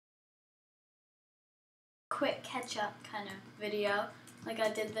quick ketchup kind of video. Like I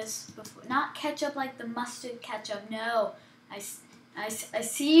did this before. Not ketchup like the mustard ketchup. No. I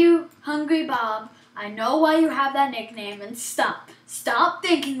see you, Hungry Bob. I know why you have that nickname. And stop. Stop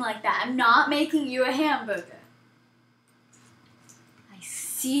thinking like that. I'm not making you a hamburger. I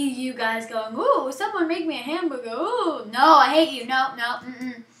see you guys going, ooh, someone make me a hamburger. Ooh, no, I hate you. No, no,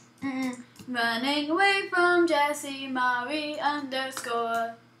 Running away from Jessie Marie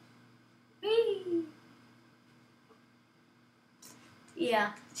 _ Wee.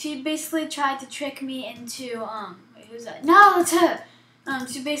 Yeah, she basically tried to trick me into, wait, who's that? No, it's her!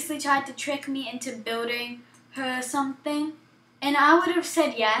 She basically tried to trick me into building her something. And I would have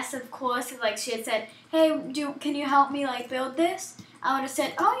said yes, of course, if like she had said, hey, can you help me like build this? I would have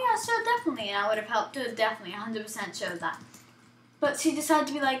said, oh yeah, sure, definitely. And I would have helped her, definitely, 100% sure of that. But she decided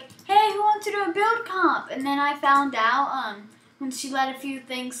to be like, hey, who wants to do a build comp? And then I found out, when she let a few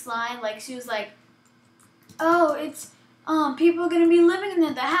things slide, like she was like, oh, it's, people are gonna be living in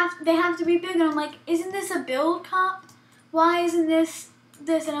there. They have to be big. And I'm like, isn't this a build comp? Why isn't this?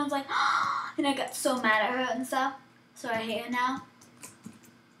 And I was like, and I got so mad at her and stuff. So I hate her now.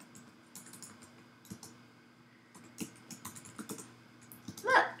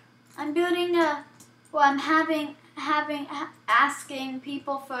 Look, I'm building I'm asking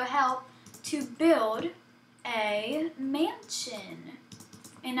people for help to build a mansion.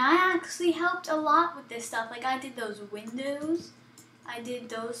 And I actually helped a lot with this stuff. Like I did those windows. I did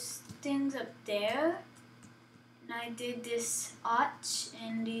those things up there. And I did this arch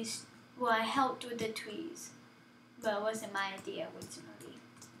and these, well, I helped with the trees. But it wasn't my idea originally.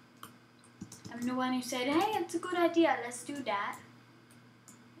 I'm the one who said, hey, it's a good idea, let's do that.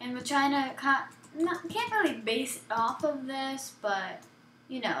 And we're trying to, can't really base it off of this, but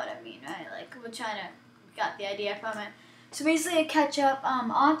you know what I mean, right? Like, we're trying to, got the idea from it. So basically a ketchup,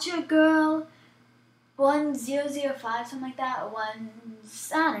 Archer Girl 1005, something like that, or I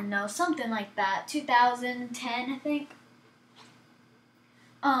don't know, something like that, 2010, I think.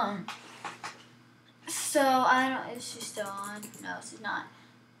 So, I don't, is she still on? No, she's not.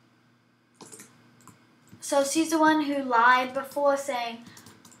 So she's the one who lied before saying,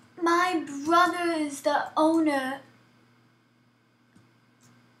 my brother is the owner.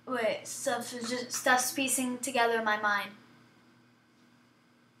 Wait, stuff's piecing together in my mind.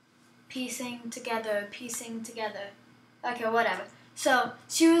 Piecing together. Okay, whatever. So,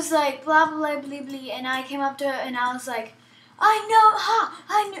 she was like, blah, blah, blah, blah, blah, and I came up to her and I was like, I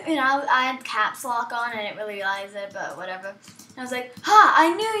knew, and I had caps lock on, I didn't really realize it, but whatever. And I was like,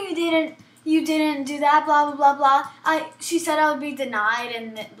 I knew you didn't do that, blah, blah, blah, blah. She said I would be denied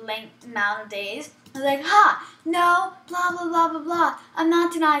in the length amount of days. I was like, no, blah, blah, blah, blah, blah. I'm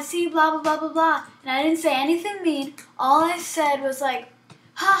not denied, see, blah, blah, blah, blah, blah. And I didn't say anything mean. All I said was like,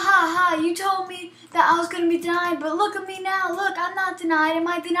 you told me that I was going to be denied, but look at me now, look, I'm not denied. Am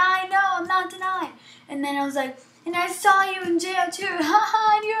I denied? No, I'm not denied. And then I was like, and I saw you in jail too,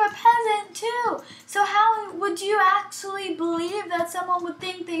 and you're a peasant too. So how would you actually believe that someone would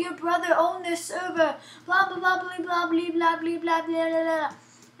think that your brother owned this server? Blah, blah, blah, blah, blah, blah, blah, blah, blah, blah, blah.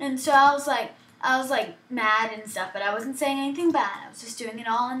 And so I was like mad and stuff, but I wasn't saying anything bad. I was just doing it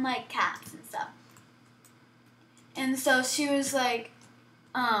all in like caps and stuff. And so she was like,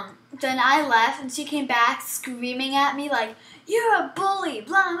 then I left and she came back screaming at me like, you're a bully,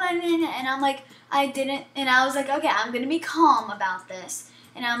 blah, blah, blah, blah. And I'm like, I didn't, and I was like, okay, I'm going to be calm about this.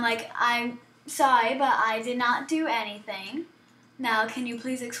 And I'm like, I'm sorry, but I did not do anything. Now, can you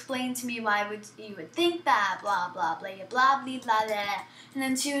please explain to me why you would think that, blah, blah, blah, blah, blah, blah, blah. And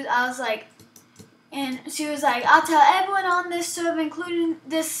then she was like, I'll tell everyone on this server, including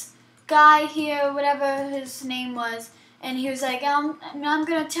this guy here, whatever his name was. And he was like, I'm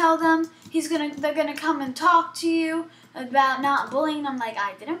going to tell them, they're going to come and talk to you about not bullying. I'm like,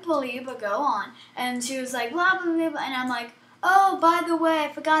 I didn't bully you, but go on. And she was like, blah, blah, blah, blah. And I'm like, oh, by the way,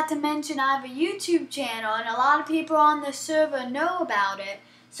 I forgot to mention I have a YouTube channel, and a lot of people on the server know about it.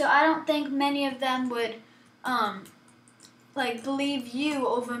 So I don't think many of them would, like, believe you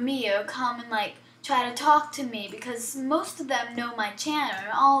over me or come and, like, try to talk to me, because most of them know my channel. And,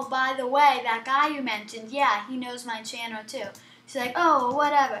 oh, by the way, that guy you mentioned, yeah, he knows my channel too. She's like, oh,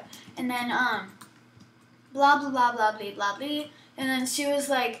 whatever. And then, blah, blah, blah, blah, blah, blah, blah. And then she was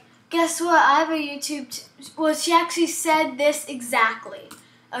like, guess what? I have a YouTube... Well, she actually said this exactly,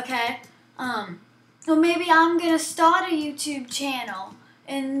 okay? Well, maybe I'm going to start a YouTube channel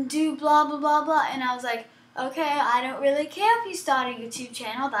and do blah, blah, blah, blah. And I was like, okay, I don't really care if you start a YouTube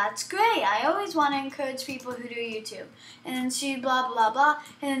channel. That's great. I always want to encourage people who do YouTube. And then she blah, blah, blah.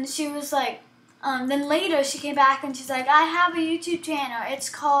 And she was like, then later she came back and she's like, I have a YouTube channel. It's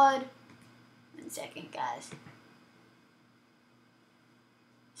called... second, guys.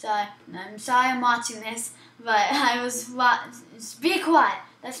 Sorry, I'm sorry I'm watching this, but I was just be quiet.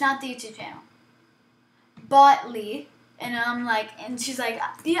 That's not the YouTube channel. Bartley, and I'm like, and she's like,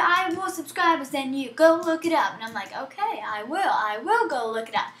 yeah, I have more subscribers than you. Go look it up. And I'm like, okay, I will go look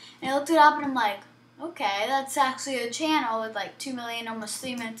it up. And I looked it up, and I'm like, okay, that's actually a channel with like 2 million, almost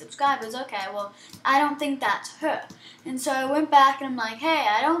 3 million subscribers. Okay, well, I don't think that's her. And so I went back, and I'm like, hey,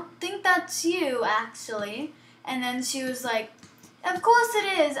 I don't think that's you, actually. And then she was like, of course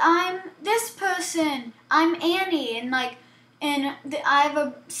it is. I'm this person. I'm Annie, and like, I have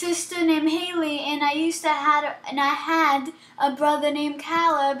a sister named Haley, and I had a brother named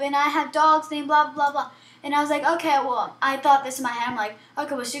Caleb, and I have dogs named blah blah blah. And I was like, okay, well, I thought this in my head. I'm like,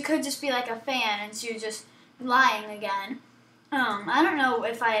 okay, well, she could just be like a fan, and she was just lying again. I don't know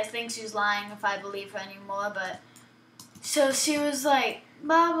if I think she's lying, if I believe her anymore, but so she was like,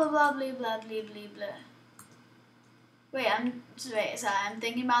 blah blah blah blah blah blah blah blah. Wait, sorry, I'm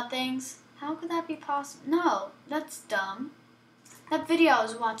thinking about things. How could that be possible? No, that's dumb. That video I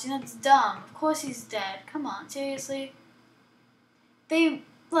was watching, that's dumb. Of course he's dead. Come on, seriously? They,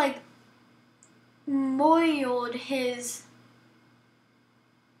 like, moiled his...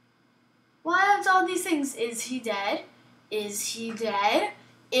 Why is all these things? Is he dead? Is he dead?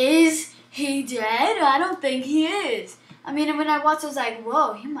 Is he dead? I don't think he is. I mean, when I watched, I was like,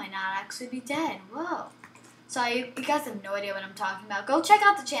 whoa, he might not actually be dead. Whoa. So you guys have no idea what I'm talking about. Go check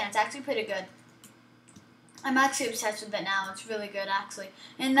out the channel. It's actually pretty good. I'm actually obsessed with it now. It's really good, actually.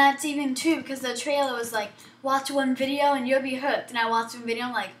 And that's even true because the trailer was like, watch one video and you'll be hooked. And I watched one video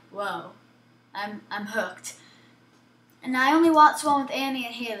and I'm like, whoa, I'm hooked. And I only watched one with Annie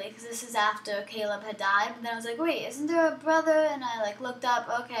and Haley because this is after Caleb had died. But then I was like, wait, isn't there a brother? And I like looked up,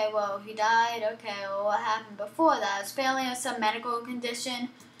 okay, well, he died. Okay, well, what happened before that? It was apparently of some medical condition,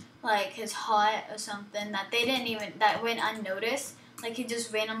 like his heart or something, that went unnoticed. Like he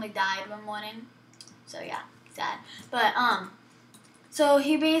just randomly died one morning. So yeah, sad. But so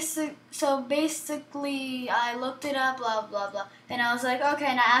basically I looked it up, blah blah blah, and I was like, okay,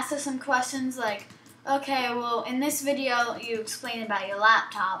 and I asked her some questions like, okay, well, in this video you explain about your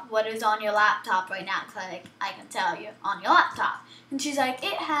laptop. What is on your laptop right now? Cause I can tell you on your laptop. And she's like,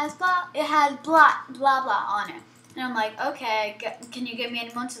 it has blah blah blah on it. And I'm like, okay, can you give me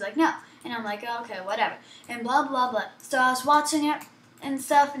any more? She's like, no. And I'm like, okay, whatever. And blah blah blah. So I was watching it and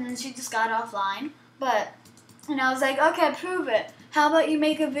stuff, and then she just got offline. And I was like, okay, prove it. How about you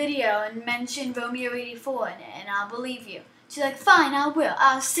make a video and mention Romeo 84 in it, and I'll believe you. She's like, fine, I will.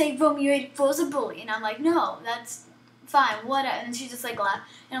 I'll say Romeo 84 is a bully. And I'm like, no, that's fine, whatever. And she just like laughed.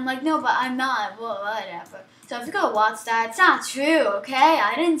 And I'm like, no, but I'm not. Well, whatever. So if you go watch that, it's not true, okay?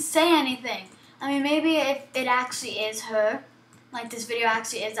 I didn't say anything. I mean, maybe if it actually is her, like this video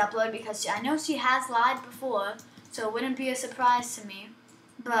actually is uploaded, because I know she has lied before, so it wouldn't be a surprise to me.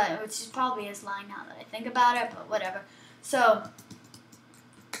 But she probably is lying now that I think about it, but whatever. So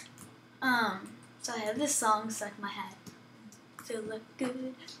I have this song stuck in my head. So look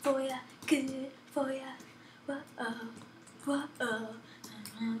good for ya, whoa-oh, whoa-oh.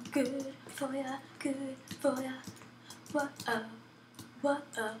 Good for ya, whoa-oh,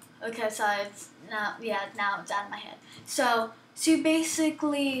 whoa-oh. Okay, so it's now it's out of my head. So she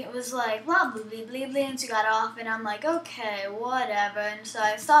basically was like, blah, blah, blah, blah, blah, and she got off, and I'm like, okay, whatever. And so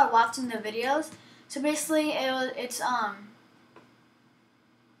I started watching the videos. So basically, it's sorry,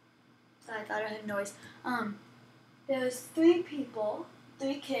 I thought I heard noise. There was 3 people,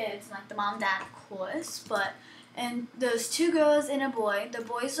 3 kids, like the mom, dad, of course, and there's 2 girls and a boy. The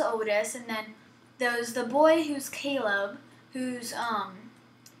boy's the oldest, and then there's the boy who's Caleb, who's, I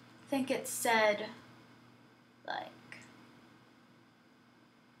think it said, like,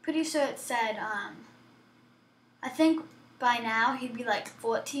 pretty sure it said, I think by now he'd be like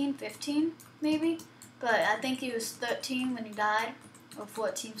 14, 15, maybe. But I think he was 13 when he died, or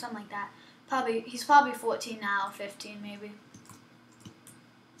 14, something like that. He's probably 14 now, 15 maybe.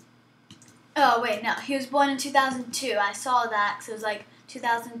 Oh, wait, no, he was born in 2002. I saw that, because it was like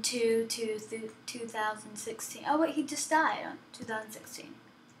 2002 to 2016. Oh, wait, he just died in 2016.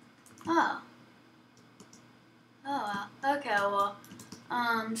 Oh. Oh, well. Okay, well.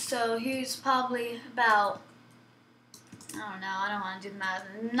 So he was probably about, I don't know, I don't want to do math.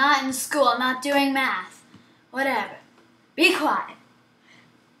 I'm not in school, I'm not doing math. Whatever. Be quiet.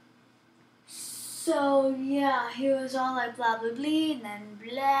 So, yeah, he was all like blah, blah, blah, and then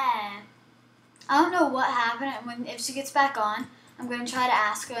blah. I don't know what happened. If she gets back on, I'm going to try to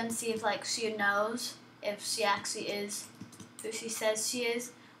ask her and see if, like, she knows if she actually is who she says she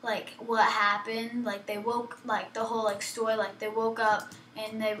is. like what happened. Like they woke, like the whole like story. Like they woke up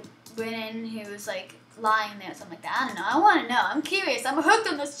and they went in. He was like lying there, or something like that. I don't know. I want to know. I'm curious. I'm hooked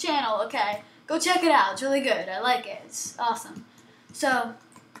on this channel. Okay, go check it out. It's really good. I like it. It's awesome. So,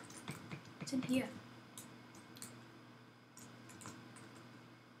 what's in here?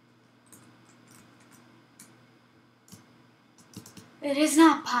 It is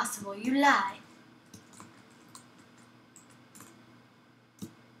not possible. You lie.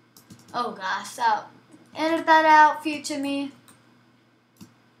 Oh gosh, stop. Edit that out, future me.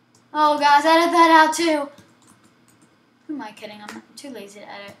 Oh gosh, edit that out too. Who am I kidding? I'm too lazy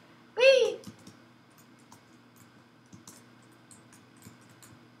to edit. Whee!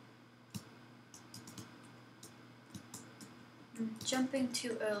 I'm jumping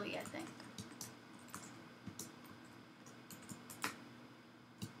too early, I think.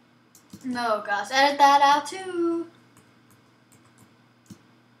 No, gosh, edit that out too.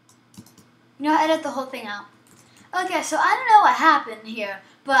 You know, edit the whole thing out. Okay, so I don't know what happened here,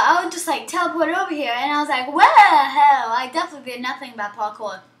 but I would just like teleport over here, and I was like, what the hell? I definitely did nothing about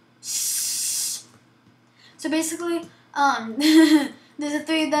parkour. So basically, there's the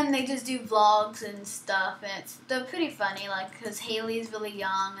three of them. They just do vlogs and stuff, and they're pretty funny. Like, cause Haley's really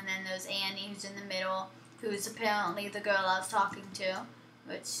young, and then there's Annie who's in the middle, who's apparently the girl I was talking to,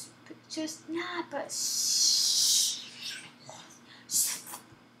 which just not, but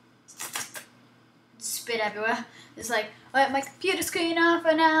spit everywhere. It's like, alright, my computer screen off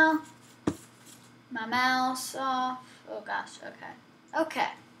for now. My mouse off. Oh gosh, okay. Okay.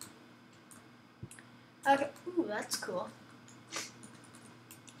 Okay. Ooh, that's cool.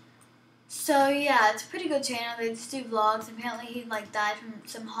 So yeah, it's a pretty good channel. They just do vlogs. Apparently he like died from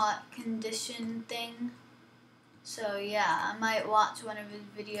some heart condition thing. So yeah, I might watch one of his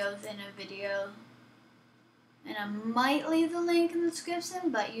videos in a video. And I might leave the link in the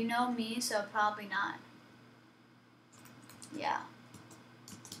description, but you know me, so probably not. Yeah.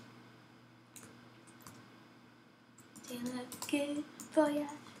 Taylor, good for ya,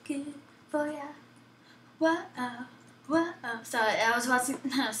 good for ya. Whoa, whoa. Sorry, I was watching.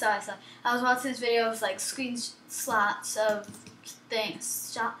 No, sorry. I was watching this video of like screenshots of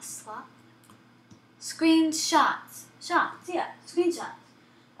things. Screenshots. Yeah, screenshots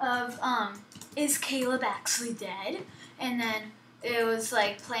of is Caleb actually dead? And then it was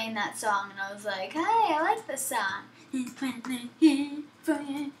like playing that song, and I was like, hey, I like this song.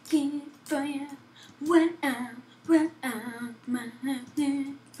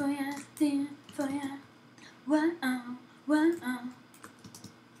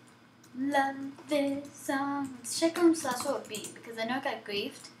 Love this song. Let's check on slash what beat because I know it got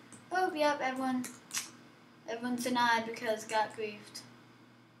griefed. Oh, yep, everyone's denied because it got griefed.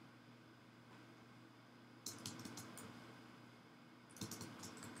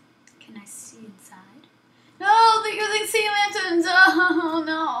 Can I see inside? No, they're using sea lanterns. Oh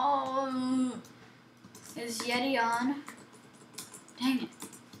no. Is Yeti on? Dang it.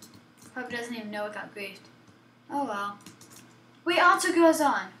 Probably doesn't even know it got griefed. Oh well. Wait, also goes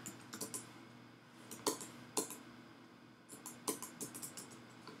on.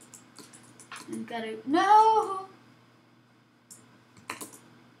 I gotta no.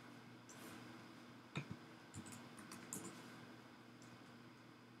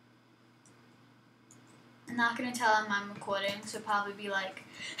 I'm not gonna tell him I'm recording, so probably be like,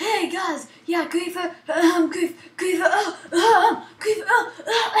 "Hey guys, yeah, Griefer,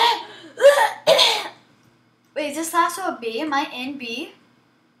 Wait, is this last one a B? Am I in B?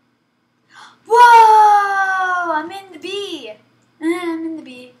 Whoa! I'm in the B. I'm in the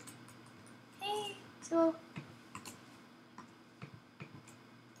B. Hey, so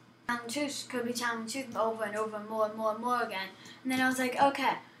challenge could be challenging over and over, more and more and more again. And then I was like,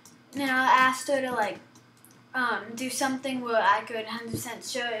 okay. And then I asked her to like do something where I could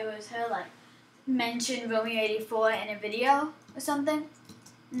 100% sure it was her, like mention Romeo 84 in a video or something.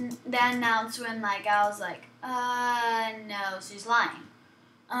 And then that's when like I was like, no, she's lying.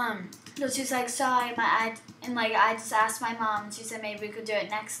 So she's like, sorry, I just asked my mom, and she said maybe we could do it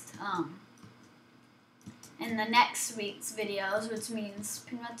next, in the next week's videos, which means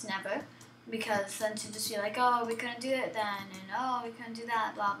pretty much never, because then she'd just be like, oh, we couldn't do it then, and oh, we couldn't do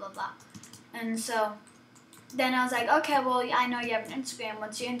that, blah, blah, blah. And so then I was like, okay, well, I know you have an Instagram.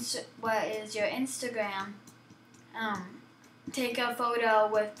 What is your Instagram? Take a photo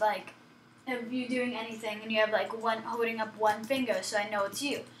with, like, of you doing anything, and you have, like, holding up one finger, so I know it's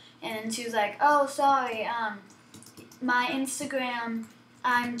you. And she was like, oh, sorry, my Instagram,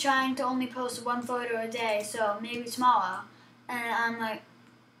 I'm trying to only post one photo a day, so maybe tomorrow. And I'm like,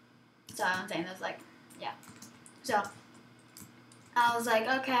 sorry, I'm saying this, like, yeah. So I was like,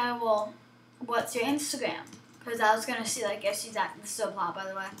 okay, well, what's your Instagram? Because I was going to see, like, if she's acting so hot, by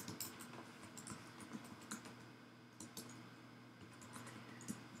the way.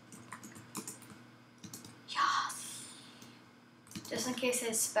 Yes. Just in case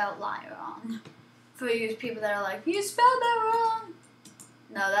I spelled lie wrong. For you people that are like, you spelled that wrong.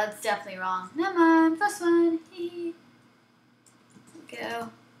 No, that's definitely wrong. Never mind. First one. Go.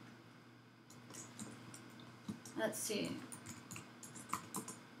 Let's see.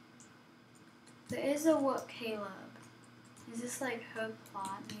 There is a what Caleb. Is this like her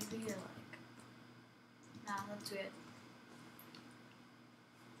plot maybe, or like? No, that's weird.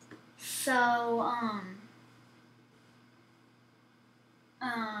 So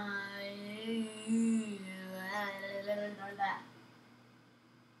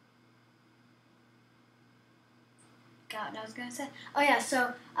God, I was gonna say. Oh yeah,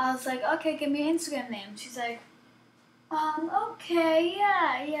 so I was like, okay, give me your Instagram name. She's like, okay,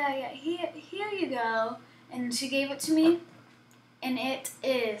 yeah. Here you go. And she gave it to me, and it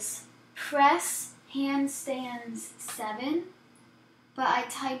is press handstands 7. But I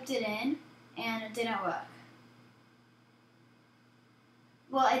typed it in, and it didn't work.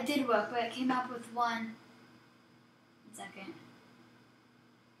 Well, it did work, but it came up with one second.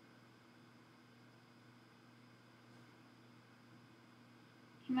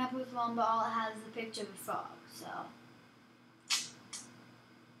 Came up with one, but all it has is a picture of a frog, so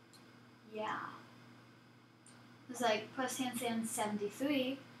yeah. It was like press handstand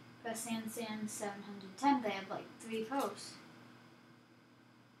 73, press handstand 710. They have like 3 posts.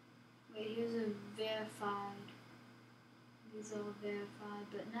 Wait, here's a verified. These are all verified,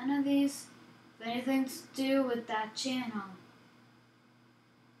 but none of these have anything to do with that channel.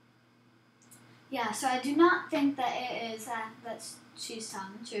 Yeah, so I do not think that it is that she's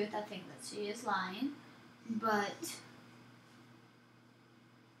telling the truth. I think that she is lying, but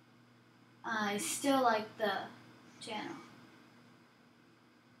I still like the channel.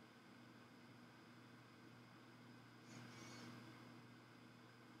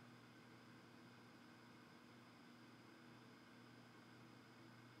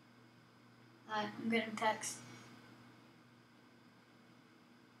 I'm getting text.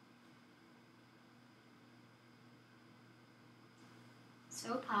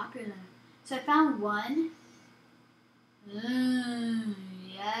 So popular. So I found one.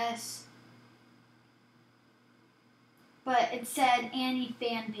 Yes. But it said Annie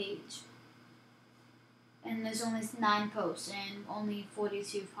fan page. And there's only 9 posts and only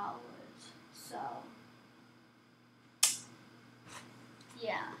 42 followers. So,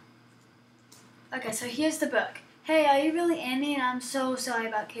 yeah. Okay, so here's the book. Hey, are you really Annie? And I'm so sorry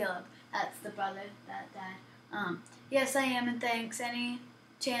about Caleb. That's the brother that died. Yes, I am, and thanks. Any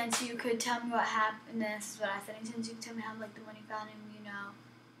chance you could tell me what happened? This is what I said. Any chance you could tell me how, like, the money found him, you know?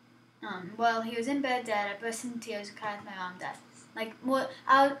 Well, he was in bed dead. I burst into tears and cried with my mom dead. Like, what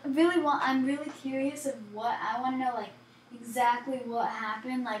I'm really curious of what, I want to know, like, exactly what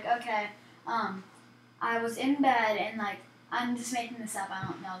happened. Like, okay, I was in bed and, like, I'm just making this up. I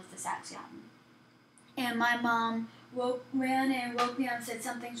don't know if this actually happened. And my mom ran and woke me up and said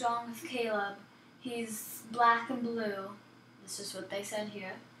something's wrong with Caleb. He's black and blue. This is what they said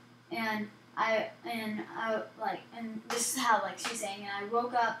here. And this is how, like, she's saying, and I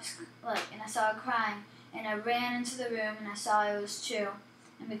woke up, like, and I saw her crying, and I ran into the room and I saw it was true.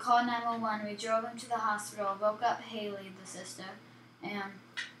 And we called 911, we drove him to the hospital, woke up Haley, the sister, and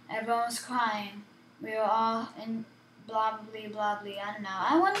everyone was crying. We were all in blah, blah, blah, blah, I don't know.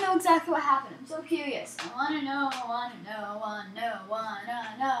 I want to know exactly what happened. I'm so curious. I want to know.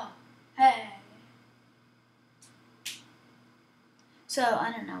 Hey. So,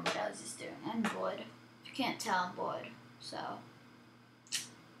 I don't know what I was just doing. I'm bored. If you can't tell, I'm bored. So,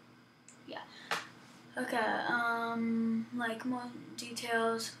 yeah. Okay, like, more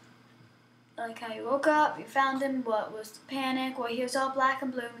details. Like how you woke up, you found him, what was the panic, well, he was all black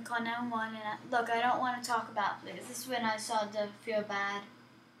and blue, and we called 911, and look, I don't want to talk about this. This is when I started to feel bad.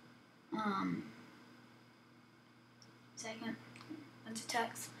 Second, went to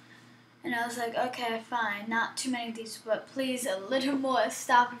text, and I was like, okay, fine, not too many of these, but please, a little more,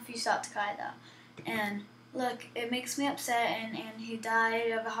 stop if you start to cry, though. And look, it makes me upset, and he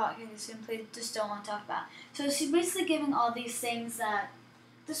died of a heart condition, please just don't want to talk about it. So she's basically giving all these things that,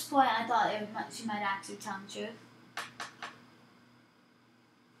 at this point, I thought she might actually tell the truth.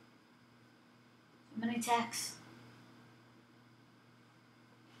 So many texts.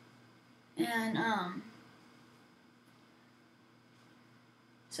 And,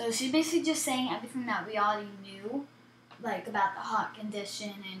 so she's basically just saying everything that we already knew, like, about the heart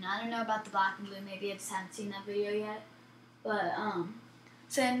condition, and I don't know about the black and blue, maybe I just haven't seen that video yet. But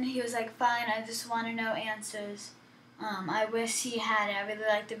so then he was like, fine, I just want to know answers. I wish he had it. I really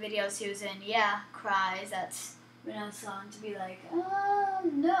like the videos he was in. Yeah, cries. That's when I saw him to be like,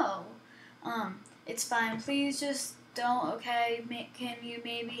 no. It's fine. Please just don't, okay? Can you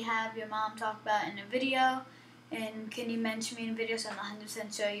maybe have your mom talk about it in a video? And can you mention me in a video so I'm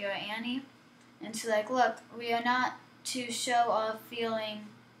 100% sure you're Annie? And she's like, look, we are not to show our feeling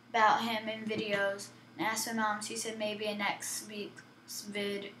about him in videos. And I asked my mom, she said maybe in next week's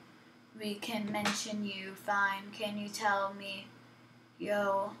vid we can mention you. Fine, can you tell me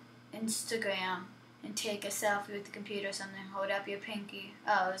your Instagram and take a selfie with the computer or something? Hold up your pinky.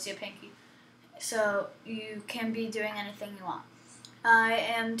 Oh, it was your pinky. So you can be doing anything you want. I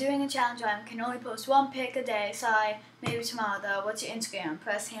am doing a challenge where I can only post one pic a day. Sorry, maybe tomorrow though. What's your Instagram?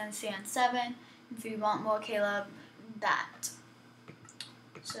 Press handstand 7 if you want more Caleb. That.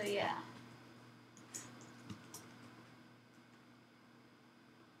 So yeah.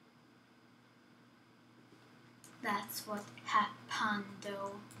 That's what happened.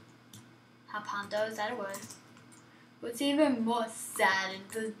 Hapando, is that a word? What's even more sad,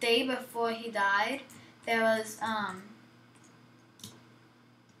 the day before he died, there was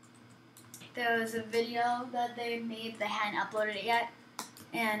a video that they made. They hadn't uploaded it yet,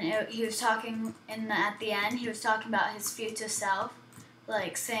 and he was talking at the end. He was talking about his future self,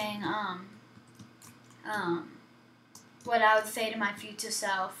 like saying what I would say to my future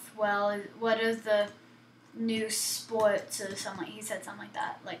self. Well, what is the new sports or something? He said something like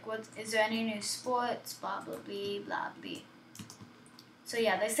that. Like, what is there any new sports? Blah blah blah blah blah. So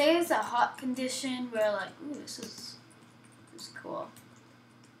yeah, they say it's a heart condition. We're like, ooh, this is cool.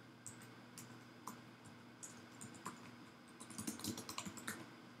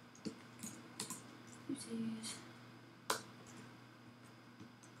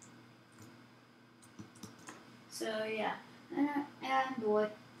 So yeah, and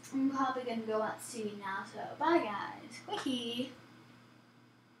what? I'm probably gonna go watch TV now. So bye guys. Wee.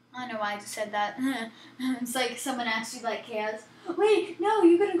 I don't know why I just said that. It's like someone actually like cares. Wait, no,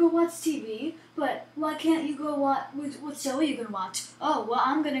 you're gonna go watch TV, but why can't you go watch? What show are you gonna watch? Oh, well,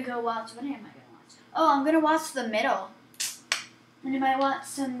 I'm gonna go watch. What am I gonna watch? Oh, I'm gonna watch The Middle, and I might watch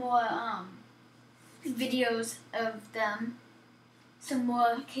some more videos of them. Some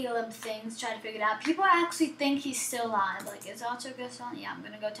more Caleb things, try to figure it out. People actually think he's still alive. Like, is Archer good on? Yeah, I'm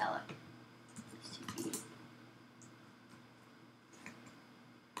gonna go tell her.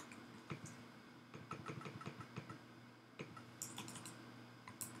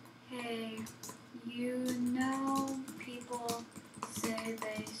 Hey, you know people say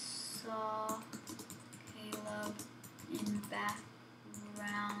they saw Caleb in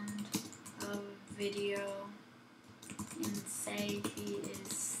background of video and say he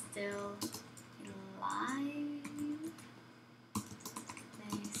is still alive.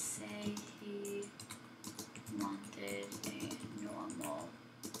 They say he wanted a normal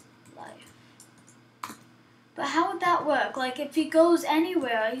life. But how would that work? Like, if he goes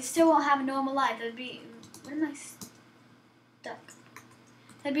anywhere, he still won't have a normal life. That'd be... What am I stuck?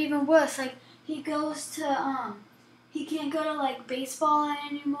 That'd be even worse. Like, he goes to, he can't go to, like, baseball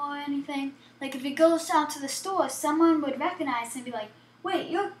anymore or anything. Like, if he goes out to the store, someone would recognize him and be like, wait,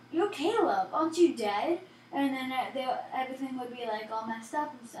 you're Caleb. Aren't you dead? And then everything would be, like, all messed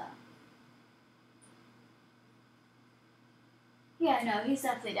up and stuff. Yeah, no, he's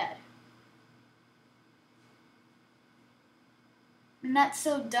definitely dead. And that's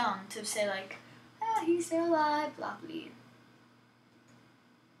so dumb to say, like, he's still alive, blah, blah.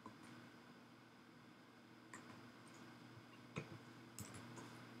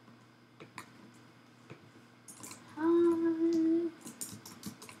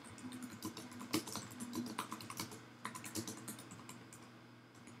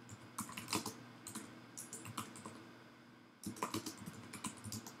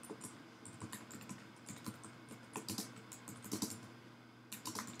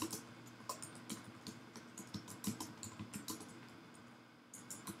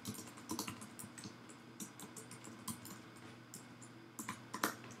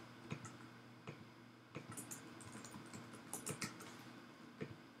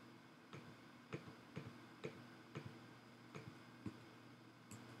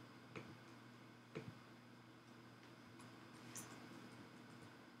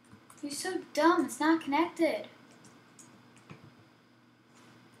 You're so dumb, it's not connected.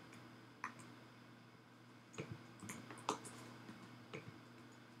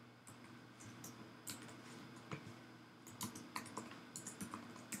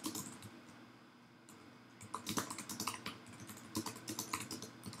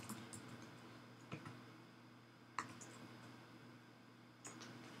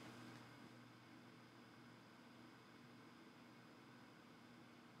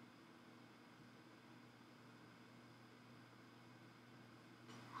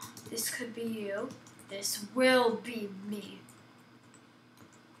 This could be you. This will be me.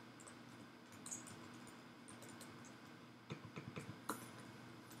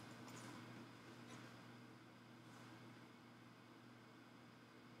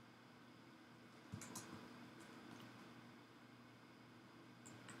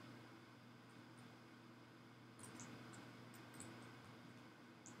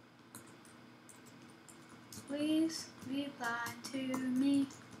 Please reply to me.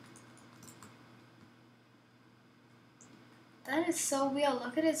 That is so weird.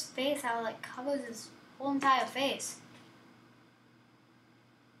 Look at his face, how it like covers his whole entire face.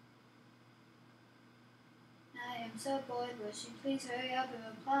 I am so bored. Will you please hurry up and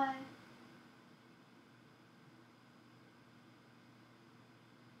reply?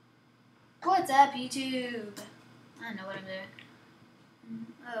 What's up, YouTube? I don't know what I'm doing.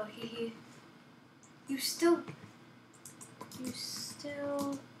 Oh, You still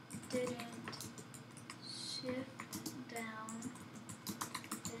didn't shift down,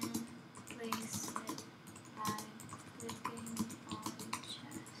 then place it by clicking on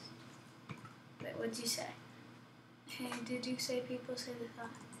chest. Wait, what'd you say? Hey, did you say people say the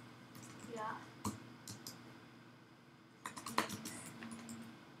thought? Yeah.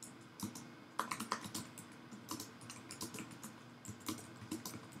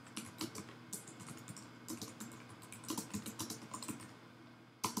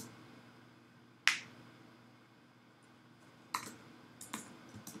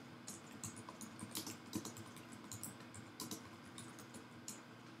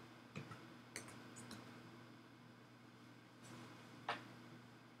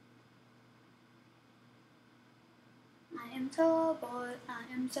 I am so bored, I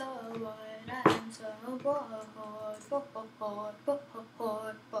am so bored, I am so bored, I'm so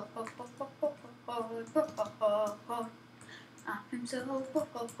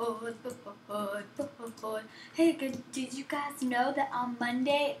bored. Hey, did you guys know that on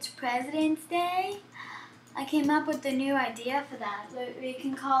Monday it's President's Day? I came up with a new idea for that. We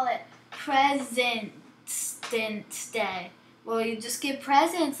can call it President's Day. Well, you just give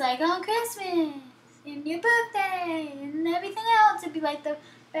presents like on Christmas and your birthday and everything else. It'd be like the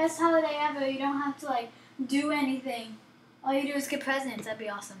best holiday ever. You don't have to like do anything. All you do is get presents. That'd be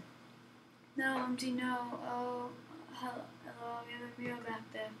awesome. No, Humpty, no. Oh, hello, we have a mirror back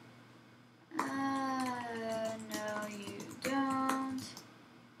there. No, you don't.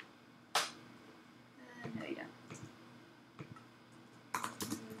 No, you don't.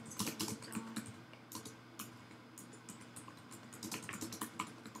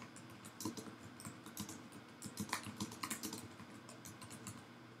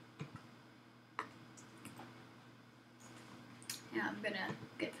 Yeah, I'm gonna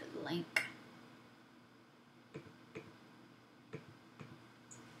get the link.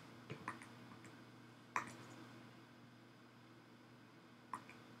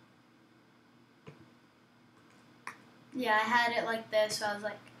 Yeah, I had it like this, so I was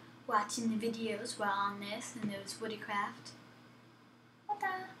like watching the videos while on this, and there was Woodycraft. What the?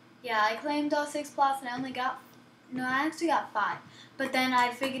 Yeah, I claimed all 6 plots, and I only got, no, I actually got 5. But then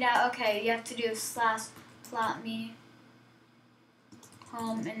I figured out, okay, you have to do / plot me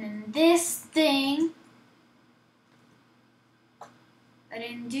home, and then this thing, I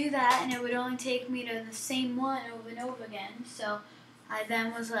didn't do that, and it would only take me to the same one over and over again, so I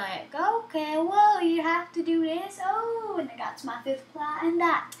then was like, okay, well, you have to do this. Oh, and I got to my 5th plot, and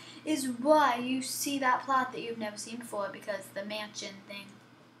that is why you see that plot that you've never seen before, because the mansion thing.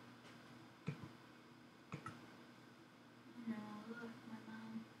 No, look, my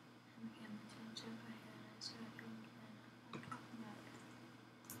mom and the camera turns over my head, and I start going to bed. I'm talking about it.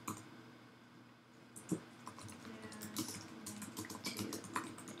 There's link to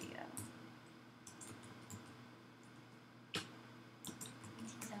video.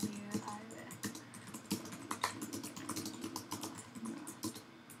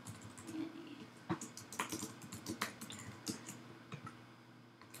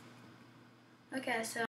 Okay, so